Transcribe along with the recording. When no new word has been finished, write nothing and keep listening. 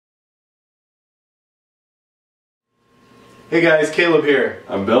Hey guys, Caleb here.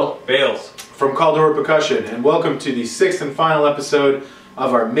 I'm Bill. BALES. From Calderwood Percussion, and welcome to the 6th and final episode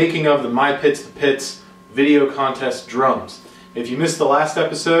of our Making of the My Pits the Pits video contest drums. If you missed the last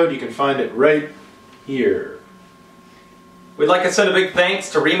episode, you can find it right here. We'd like to send a big thanks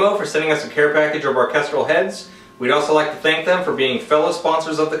to Remo for sending us a care package of orchestral heads. We'd also like to thank them for being fellow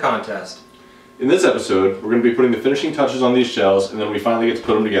sponsors of the contest. In this episode, we're going to be putting the finishing touches on these shells, and then we finally get to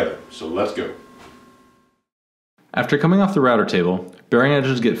put them together. So let's go. After coming off the router table, bearing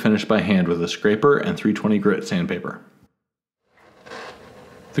edges get finished by hand with a scraper and 320 grit sandpaper.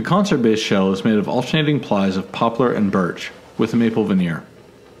 The concert bass shell is made of alternating plies of poplar and birch, with a maple veneer.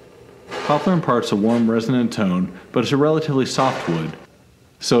 Poplar imparts a warm resonant tone, but it's a relatively soft wood,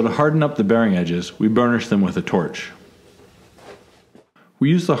 so to harden up the bearing edges, we burnish them with a torch. We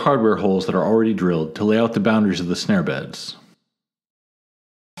use the hardware holes that are already drilled to lay out the boundaries of the snare beds.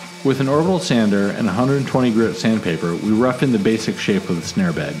 With an orbital sander and 120 grit sandpaper, we rough in the basic shape of the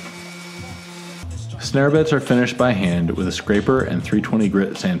snare bed. Snare beds are finished by hand with a scraper and 320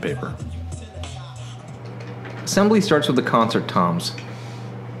 grit sandpaper. Assembly starts with the concert toms.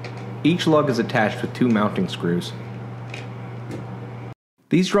 Each lug is attached with 2 mounting screws.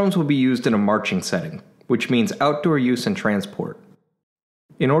 These drums will be used in a marching setting, which means outdoor use and transport.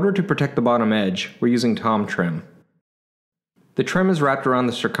 In order to protect the bottom edge, we're using tom trim. The trim is wrapped around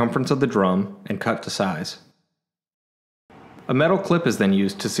the circumference of the drum and cut to size. A metal clip is then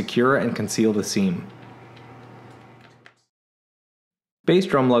used to secure and conceal the seam. Bass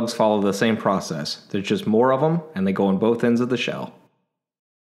drum lugs follow the same process. There's just more of them, and they go on both ends of the shell.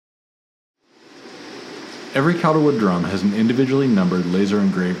 Every Calderwood drum has an individually numbered laser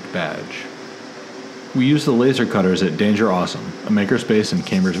engraved badge. We use the laser cutters at Danger Awesome, a makerspace in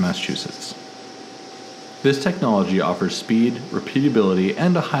Cambridge, Massachusetts. This technology offers speed, repeatability,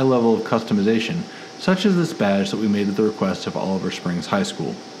 and a high level of customization, such as this badge that we made at the request of Oliver Springs High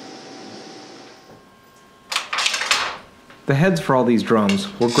School. The heads for all these drums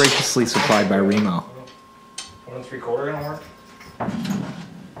were graciously supplied by Remo. 1 3/4 gonna work?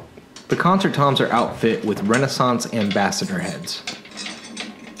 The concert toms are outfit with Renaissance ambassador heads.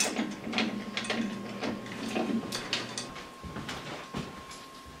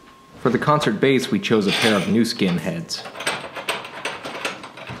 For the concert bass, we chose a pair of new skin heads.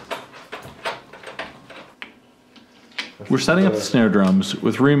 We're setting up the snare drums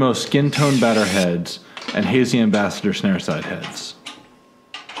with Remo skin tone batter heads and Hazy Ambassador snare side heads.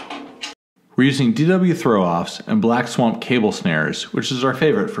 We're using DW throw-offs and Black Swamp cable snares, which is our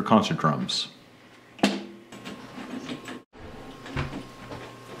favorite for concert drums.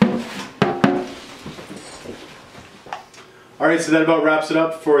 Alright, so that about wraps it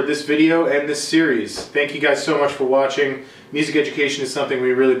up for this video and this series. Thank you guys so much for watching. Music education is something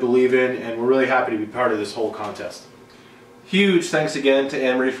we really believe in, and we're really happy to be part of this whole contest. Huge thanks again to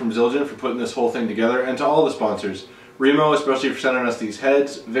Anne-Marie from Zildjian for putting this whole thing together, and to all the sponsors. Remo especially for sending us these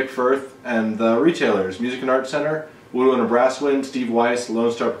heads, Vic Firth, and the retailers, Music and Arts Center, Woodwind and Brasswind, Steve Weiss,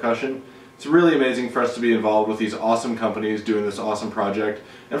 Lone Star Percussion. It's really amazing for us to be involved with these awesome companies doing this awesome project,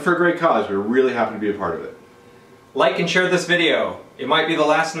 and for a great cause. We're really happy to be a part of it. Like and share this video. It might be the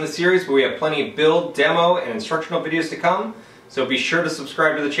last in the series, but we have plenty of build, demo, and instructional videos to come, so be sure to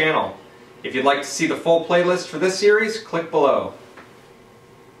subscribe to the channel. If you'd like to see the full playlist for this series, click below.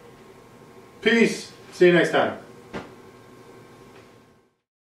 Peace! See you next time.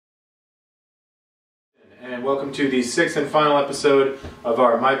 And welcome to the 6th and final episode of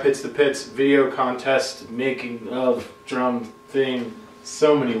our My Pits the Pits video contest making of drum thing.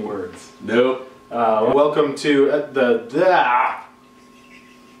 So many words. Nope. Welcome to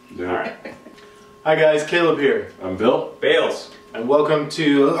Alright. Hi guys, Caleb here. I'm Bill. BALES. And welcome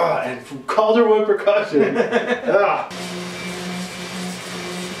to and from Calderwood Percussion.